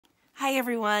Hi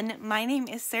everyone, my name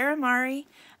is Sarah Mari.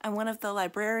 I'm one of the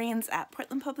librarians at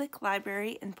Portland Public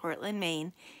Library in Portland,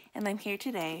 Maine, and I'm here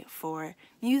today for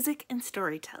music and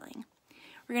storytelling.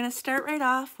 We're going to start right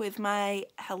off with my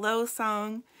hello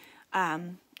song,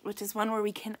 which is one where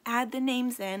we can add the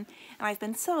names in, and I've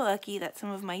been so lucky that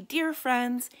some of my dear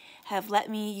friends have let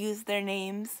me use their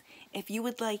names. If you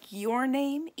would like your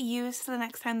name used the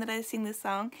next time that I sing this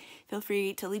song, feel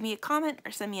free to leave me a comment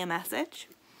or send me a message.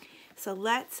 So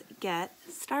let's get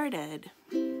started.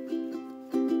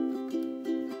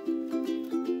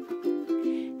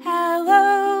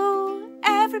 Hello,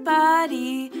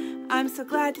 everybody. I'm so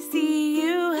glad to see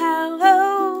you.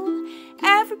 Hello,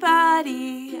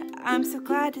 everybody. I'm so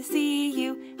glad to see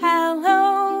you.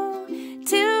 Hello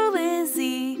to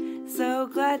Lizzie. So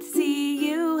glad to see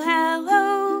you.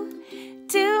 Hello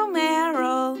to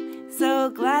Meryl. So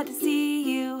glad to see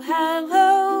you.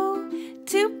 Hello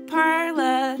to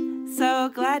Parla. So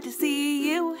glad to see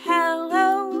you.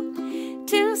 Hello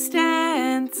to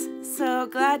Stance. So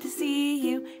glad to see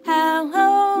you.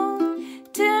 Hello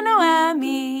to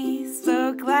Noemi.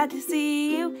 So glad to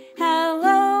see you.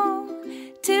 Hello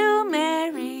to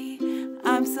Mary.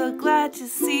 I'm so glad to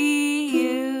see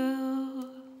you.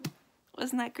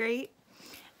 Wasn't that great?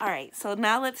 All right, so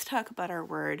now let's talk about our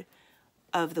word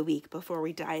of the week before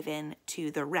we dive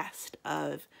into the rest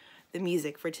of the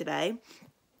music for today.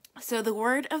 So the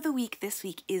word of the week this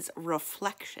week is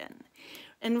reflection.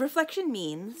 And reflection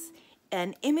means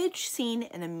an image seen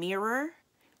in a mirror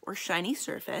or shiny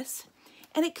surface.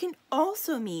 And it can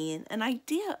also mean an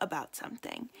idea about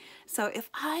something. So if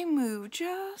I move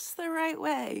just the right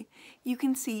way, you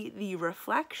can see the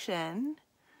reflection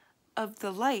of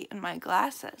the light in my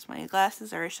glasses. My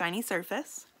glasses are a shiny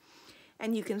surface,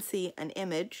 and you can see an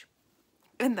image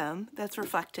in them that's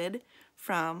reflected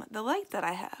from the light that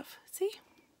I have. See?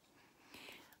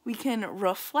 We can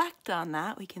reflect on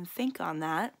that. We can think on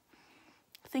that.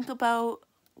 Think about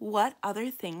what other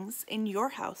things in your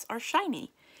house are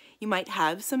shiny. You might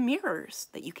have some mirrors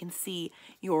that you can see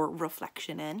your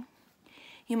reflection in.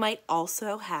 You might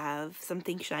also have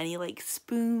something shiny like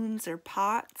spoons or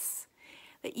pots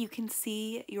that you can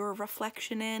see your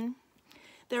reflection in.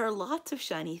 There are lots of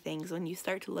shiny things when you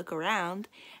start to look around,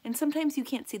 and sometimes you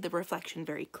can't see the reflection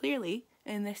very clearly.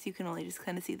 In this, you can only just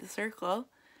kind of see the circle,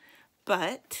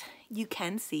 but you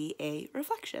can see a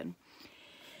reflection.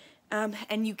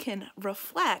 And you can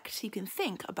reflect, you can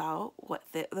think about what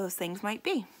those things might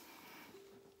be.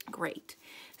 Great.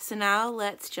 So now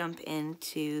let's jump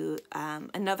into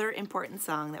another important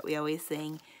song that we always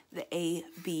sing, the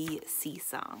ABC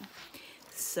song.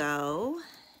 So,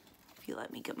 if you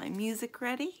let me get my music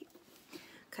ready.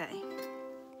 Okay.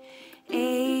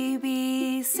 A,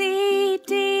 B, C,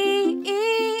 D,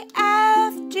 E,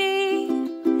 F, G,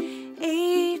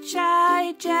 H,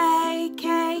 I, J,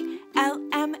 K, L,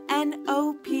 M, N,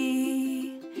 O,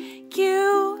 P,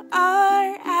 Q,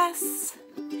 R, S,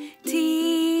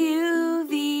 T, U,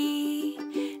 V,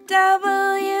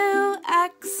 W,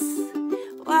 X,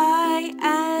 Y,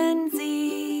 and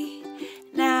Z.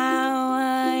 Now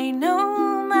I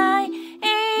know my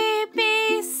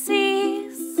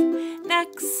ABCs.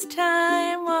 Next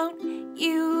time, won't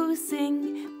you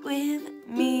sing with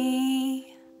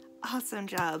me? Awesome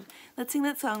job. Let's sing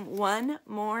that song one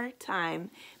more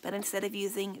time, but instead of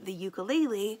using the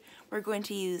ukulele, we're going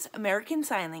to use American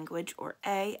Sign Language, or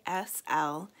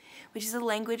ASL, which is a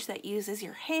language that uses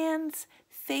your hands,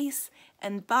 face,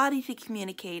 and body to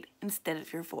communicate instead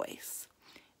of your voice.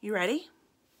 You ready?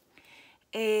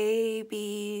 A,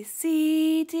 B,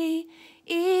 C, D,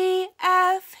 E,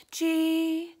 F,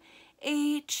 G,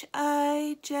 H,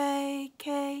 I, J,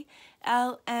 K,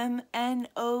 L, M, N,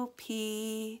 O,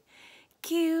 P,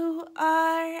 Q,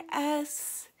 R,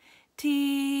 S, T,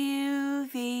 U,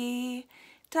 V,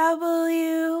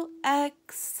 W,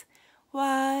 X,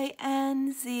 Y,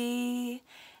 and Z.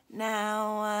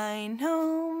 Now I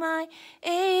know my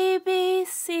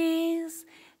ABCs.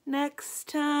 Next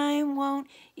time, won't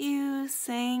you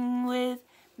sing with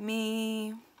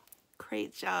me?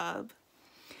 Great job.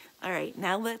 All right,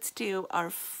 now let's do our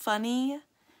funny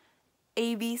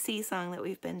ABC song that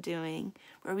we've been doing,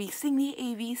 where we sing the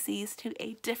ABCs to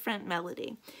a different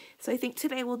melody. So I think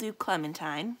today we'll do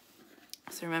Clementine.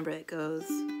 So remember, it goes,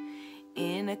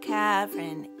 in a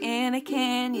cavern, in a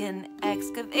canyon,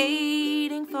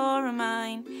 excavating for a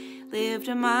mine, lived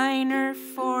a miner,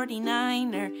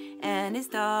 49er, and his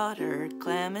daughter,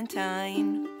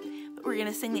 Clementine. But we're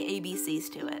gonna sing the ABCs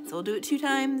to it. So we'll do it 2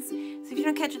 times. So if you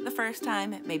don't catch it the first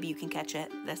time, maybe you can catch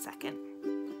it the second.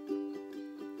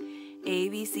 A,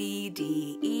 B, C,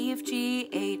 D, E, F, G,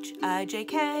 H, I, J,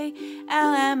 K,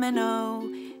 L, M, N, O,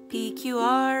 P, Q,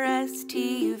 R, S,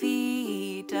 T, U,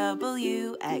 V,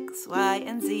 W, X, Y,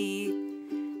 and Z.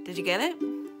 Did you get it?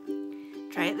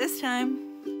 Try it this time.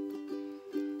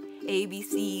 A, B,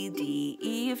 C, D,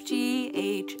 E, F, G,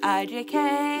 H, I, J,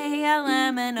 K, L,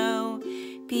 M, N, O,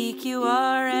 P, Q,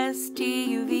 R, S,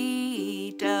 T, U,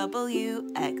 V,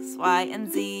 W, X, Y,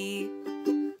 and Z.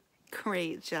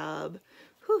 Great job.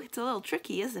 Whew, it's a little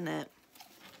tricky, isn't it?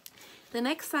 The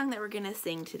next song that we're going to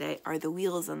sing today are the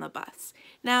wheels on the bus.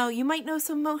 Now, you might know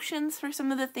some motions for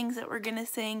some of the things that we're going to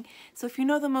sing, so if you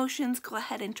know the motions, go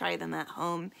ahead and try them at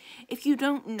home. If you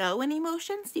don't know any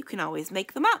motions, you can always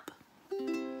make them up.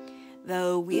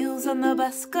 The wheels on the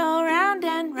bus go round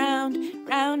and round,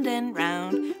 round and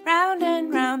round, round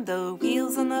and round. The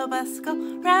wheels on the bus go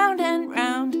round and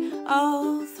round,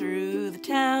 all through the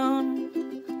town.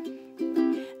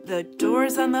 The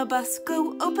doors on the bus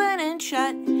go open and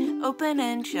shut, open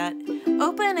and shut,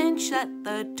 open and shut.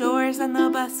 The doors on the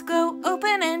bus go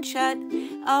open and shut,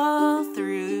 all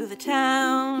through the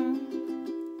town.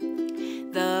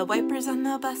 The wipers on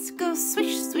the bus go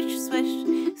swish, swish,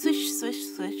 swish, swish, swish,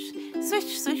 swish,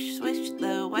 swish, swish, swish.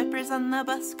 The wipers on the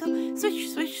bus go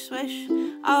swish, swish, swish,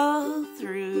 all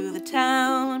through the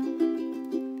town.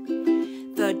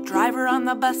 The driver on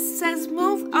the bus says,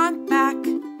 move on back,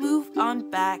 move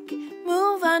on back,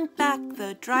 move on back.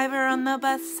 The driver on the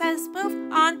bus says,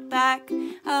 move on back,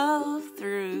 all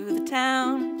through the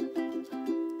town.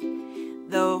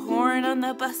 The horn on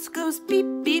the bus goes beep,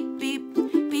 beep, beep,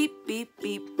 beep, beep,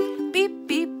 beep, beep,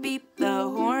 beep, beep. The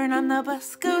horn on the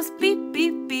bus goes beep,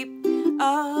 beep, beep,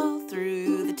 all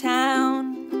through the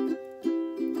town.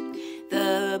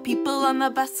 The people on the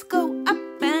bus go up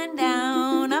and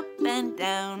down, up and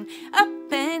down, up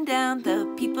and down. The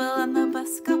people on the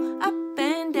bus go up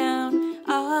and down,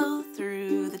 all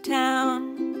through the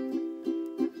town.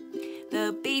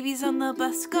 The babies on the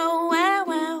bus go wah,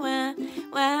 wah, wah,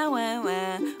 wah, wah,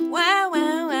 wah, wah,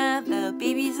 wah, wah. The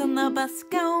babies on the bus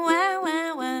go wah,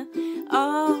 wah, wah,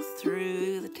 all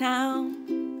through the town.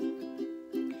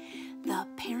 The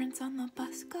parents on the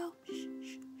bus go shh,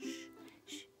 shh,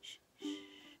 shh, shh, shh,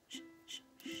 shh, shh,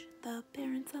 shh. The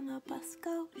parents on the bus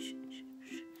go shh, shh,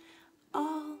 shh,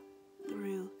 all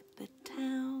through the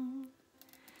town.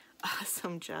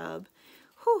 Awesome job.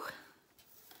 Whew.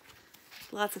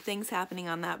 Lots of things happening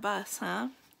on that bus, huh?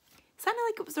 Sounded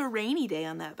like it was a rainy day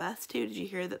on that bus, too. Did you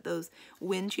hear that those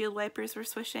windshield wipers were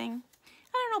swishing?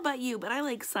 I don't know about you, but I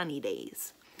like sunny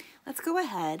days. Let's go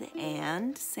ahead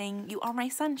and sing You Are My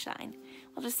Sunshine.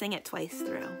 We'll just sing it twice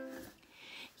through.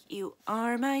 You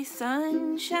are my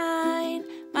sunshine,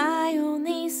 my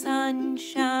only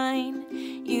sunshine.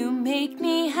 You make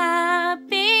me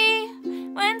happy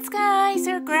when skies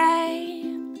are gray.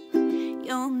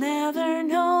 You'll never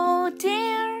know,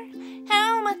 dear,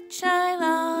 how much I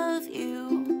love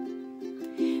you.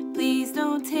 Please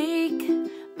don't take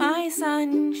my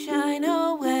sunshine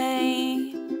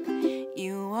away.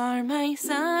 You are my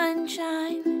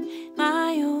sunshine,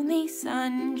 my only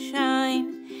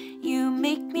sunshine. You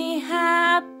make me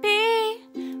happy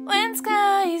when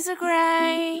skies are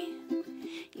gray.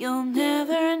 You'll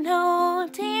never know,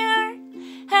 dear,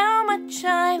 how much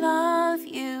I love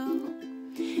you.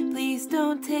 Please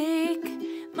don't take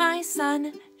my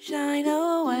sunshine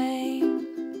away.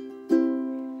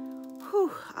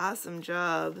 Whew, awesome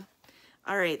job.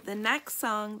 All right, the next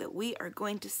song that we are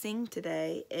going to sing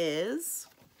today is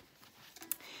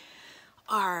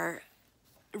our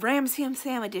Ram Sam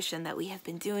Sam edition that we have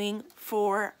been doing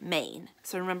for Maine.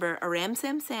 So remember, a Ram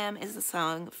Sam Sam is a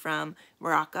song from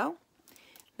Morocco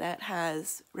that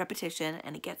has repetition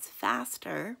and it gets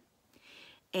faster.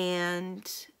 And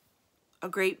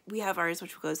we have ours,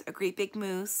 which goes a great big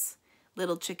moose,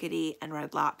 little chickadee, and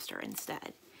red lobster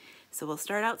instead. So we'll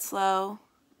start out slow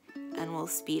and we'll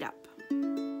speed up.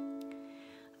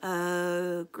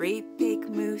 A great big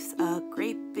moose, a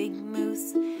great big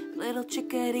moose, little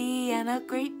chickadee and a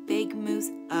great big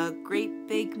moose, a great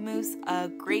big moose, a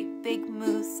great big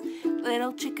moose,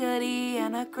 little chickadee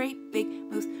and a great big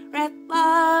moose, red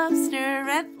lobster,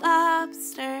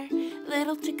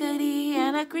 little chickadee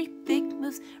and a great big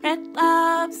moose, red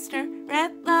lobster,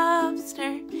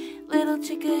 little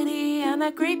chickadee and a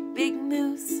great big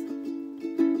moose.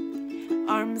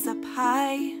 Arms up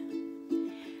high,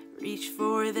 reach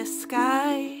for the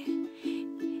sky.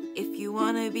 If you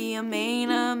wanna be a Maine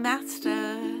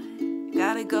master, you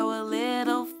gotta go a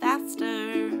little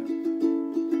faster.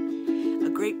 A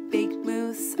great big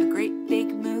moose,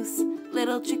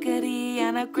 little chickadee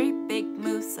and a great big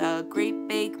moose, a great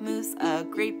big moose, a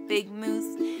great big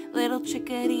moose, little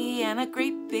chickadee and a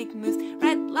great big moose,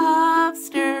 red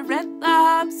lobster,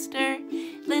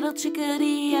 little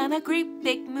chickadee and a great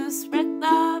big moose. Red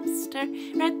lobster,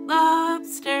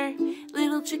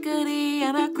 little chickadee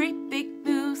and a great big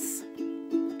moose.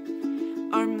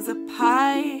 Arms up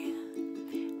high,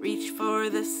 reach for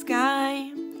the sky.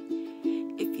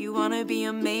 If you wanna be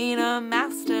a maid, a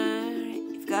master,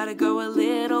 you've gotta go a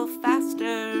little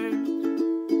faster.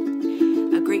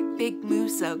 A great big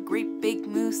moose, a great big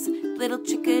moose, little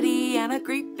chickadee and a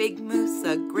great big moose.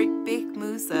 A great big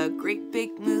moose, a great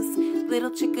big moose,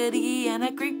 little chickadee and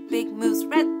a great big moose.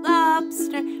 Red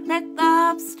lobster,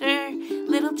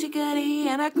 little chickadee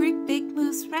and a great big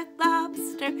moose. Red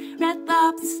lobster,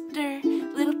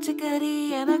 little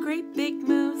chickadee and a great big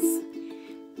moose.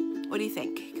 What do you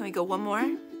think? Can we go one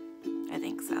more? I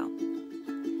think so.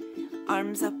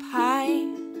 Arms up high,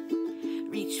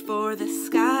 reach for the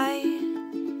sky.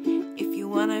 If you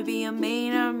wanna be a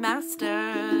maid or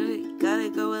master, you gotta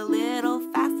go a little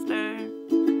faster.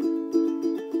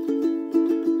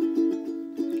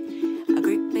 A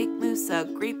great big moose, a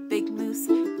great big moose,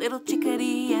 little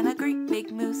chickadee and a great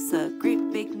big moose. A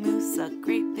great big moose, a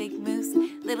great big moose,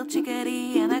 little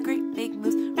chickadee and a great big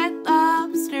moose. Red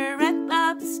lobster,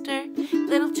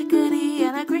 little chickadee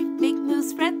and a great big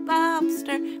moose. Red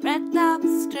lobster,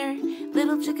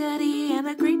 little chickadee and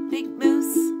a great big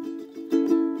moose.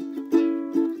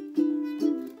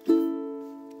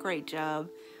 Great job.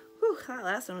 Whew, that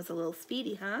last one was a little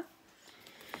speedy, huh?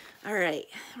 All right,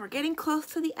 we're getting close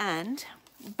to the end,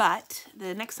 but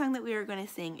the next song that we are going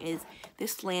to sing is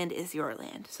This Land Is Your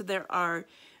Land. So there are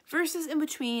verses in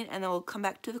between, and then we'll come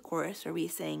back to the chorus where we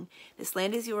sing This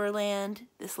land is your land,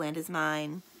 this land is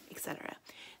mine, etc.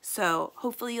 So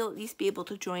hopefully you'll at least be able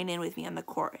to join in with me on the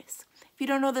chorus. If you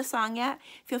don't know the song yet,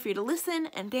 feel free to listen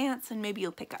and dance, and maybe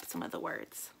you'll pick up some of the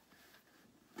words.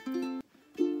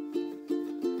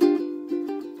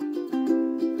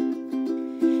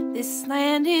 This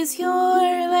land is your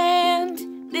land,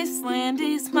 this land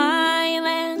is my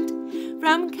land.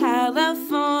 From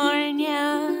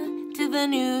California to the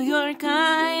New York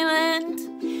Island,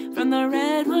 from the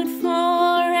redwood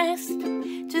forest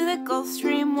to the Gulf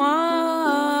Stream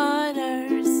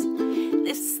waters.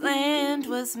 This land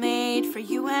was made for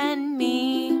you and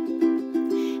me.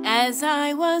 As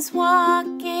I was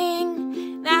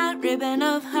walking that ribbon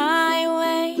of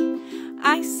highway,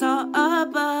 I saw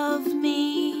above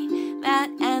me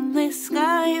that endless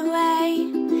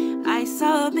skyway. I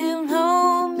saw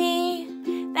below me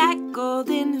that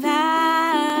golden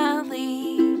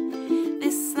valley.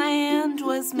 This land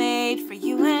was made for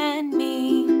you and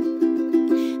me.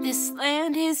 This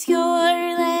land is your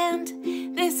land,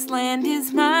 this land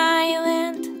is my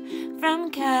land. From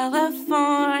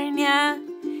California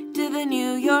to the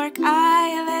New York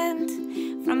Island,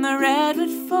 from the redwood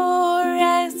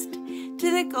forest to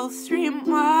the Gulf Stream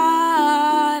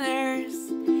waters.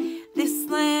 This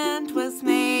land was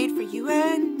made for you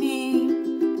and me.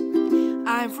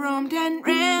 I've roamed and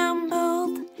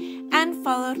rambled and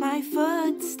followed my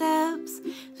footsteps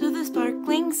through the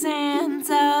sparkling sands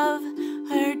of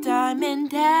her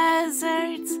diamond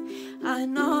deserts.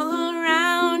 And all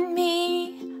around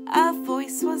me a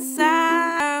voice was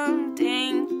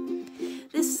sounding.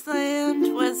 This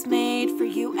land was made for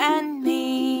you and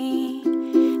me.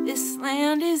 This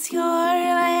land is your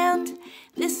land,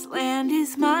 this land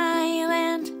is my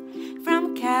land.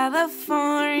 From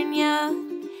California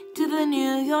to the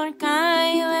New York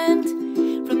Island,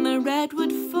 from the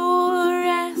redwood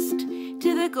forest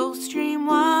to the Gulf Stream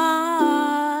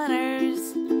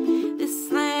waters.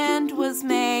 This land was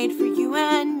made for you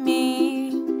and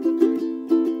me.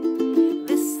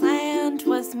 This land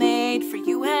was made for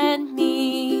you and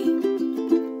me.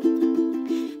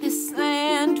 This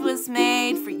land was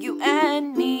made for you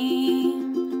and me.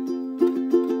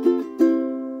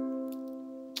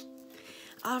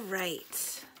 All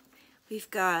right,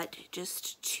 we've got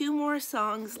just 2 more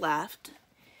songs left.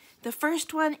 The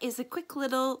first one is a quick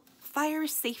little fire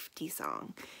safety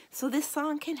song. So this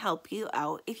song can help you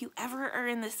out if you ever are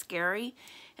in the scary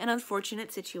and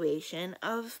unfortunate situation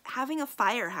of having a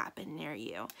fire happen near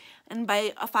you. And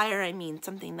by a fire, I mean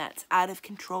something that's out of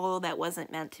control, that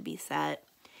wasn't meant to be set.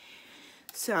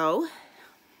 So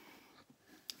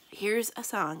here's a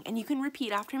song, and you can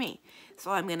repeat after me.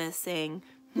 So I'm gonna sing,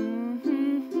 and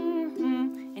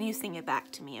you sing it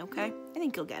back to me, okay? I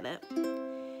think you'll get it.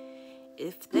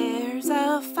 If there's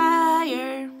a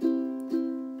fire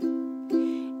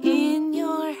in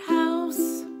your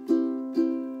house,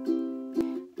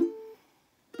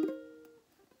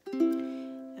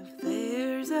 if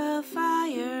there's a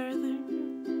fire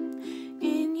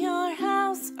in your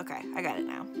house, okay, I got it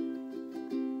now.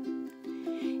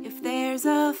 If there's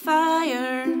a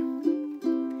fire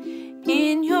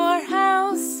in your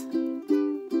house,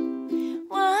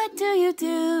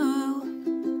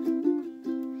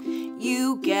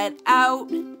 You get out,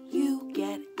 you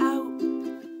get out.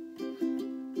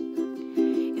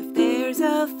 If there's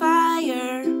a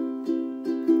fire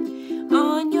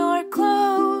on your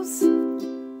clothes,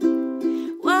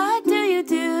 what do you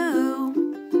do?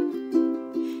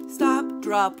 Stop,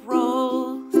 drop,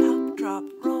 roll, stop, drop,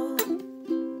 roll.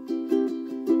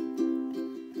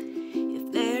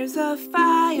 If there's a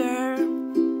fire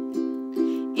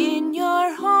in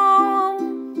your home,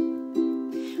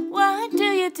 what do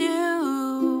you do?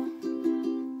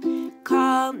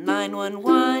 Call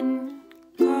 911,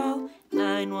 call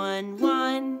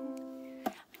 911.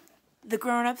 The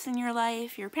grown-ups in your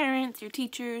life, your parents, your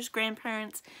teachers,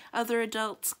 grandparents, other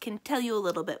adults can tell you a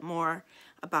little bit more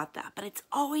about that. But it's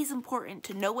always important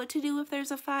to know what to do if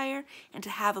there's a fire and to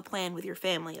have a plan with your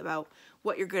family about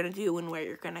what you're going to do and where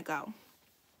you're going to go.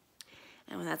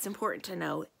 And that's important to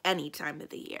know any time of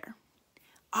the year.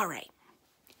 All right.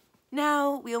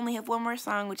 Now we only have one more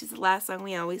song, which is the last song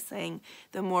we always sing,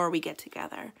 The More We Get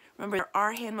Together. Remember, there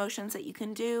are hand motions that you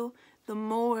can do. The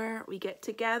more we get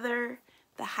together,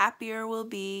 the happier we'll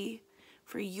be.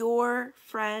 For your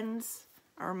friends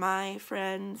are my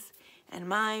friends, and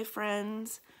my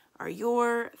friends are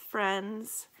your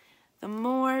friends. The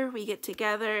more we get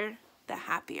together, the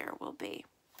happier we'll be.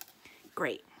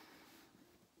 Great.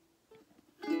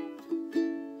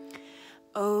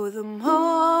 Oh, the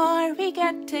more we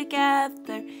get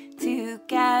together,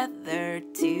 together,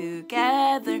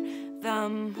 together, the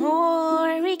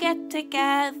more we get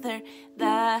together,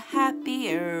 the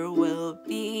happier we'll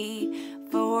be.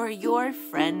 For your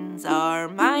friends are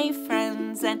my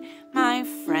friends, and my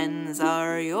friends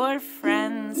are your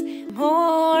friends. The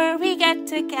more we get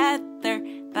together,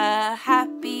 the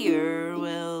happier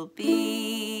we'll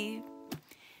be.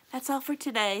 That's all for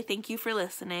today. Thank you for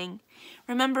listening.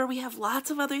 Remember, we have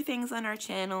lots of other things on our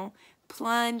channel,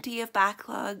 plenty of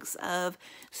backlogs of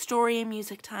story and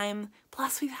music time.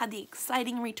 Plus, we've had the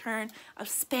exciting return of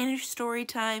Spanish story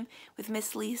time with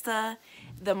Miss Lisa.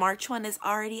 The March one is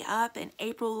already up, and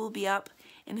April will be up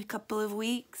in a couple of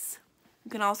weeks.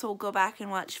 You can also go back and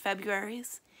watch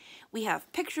February's. We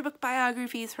have picture book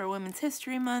biographies for Women's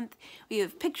History Month. We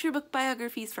have picture book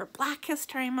biographies for Black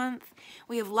History Month.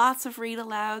 We have lots of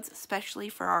read-alouds, especially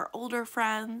for our older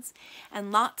friends,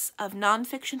 and lots of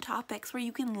nonfiction topics where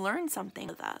you can learn something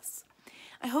with us.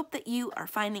 I hope that you are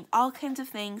finding all kinds of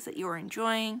things that you are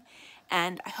enjoying,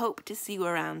 and I hope to see you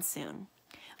around soon.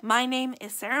 My name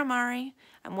is Sarah Mari.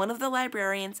 I'm one of the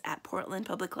librarians at Portland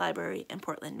Public Library in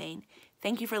Portland, Maine.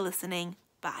 Thank you for listening.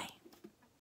 Bye.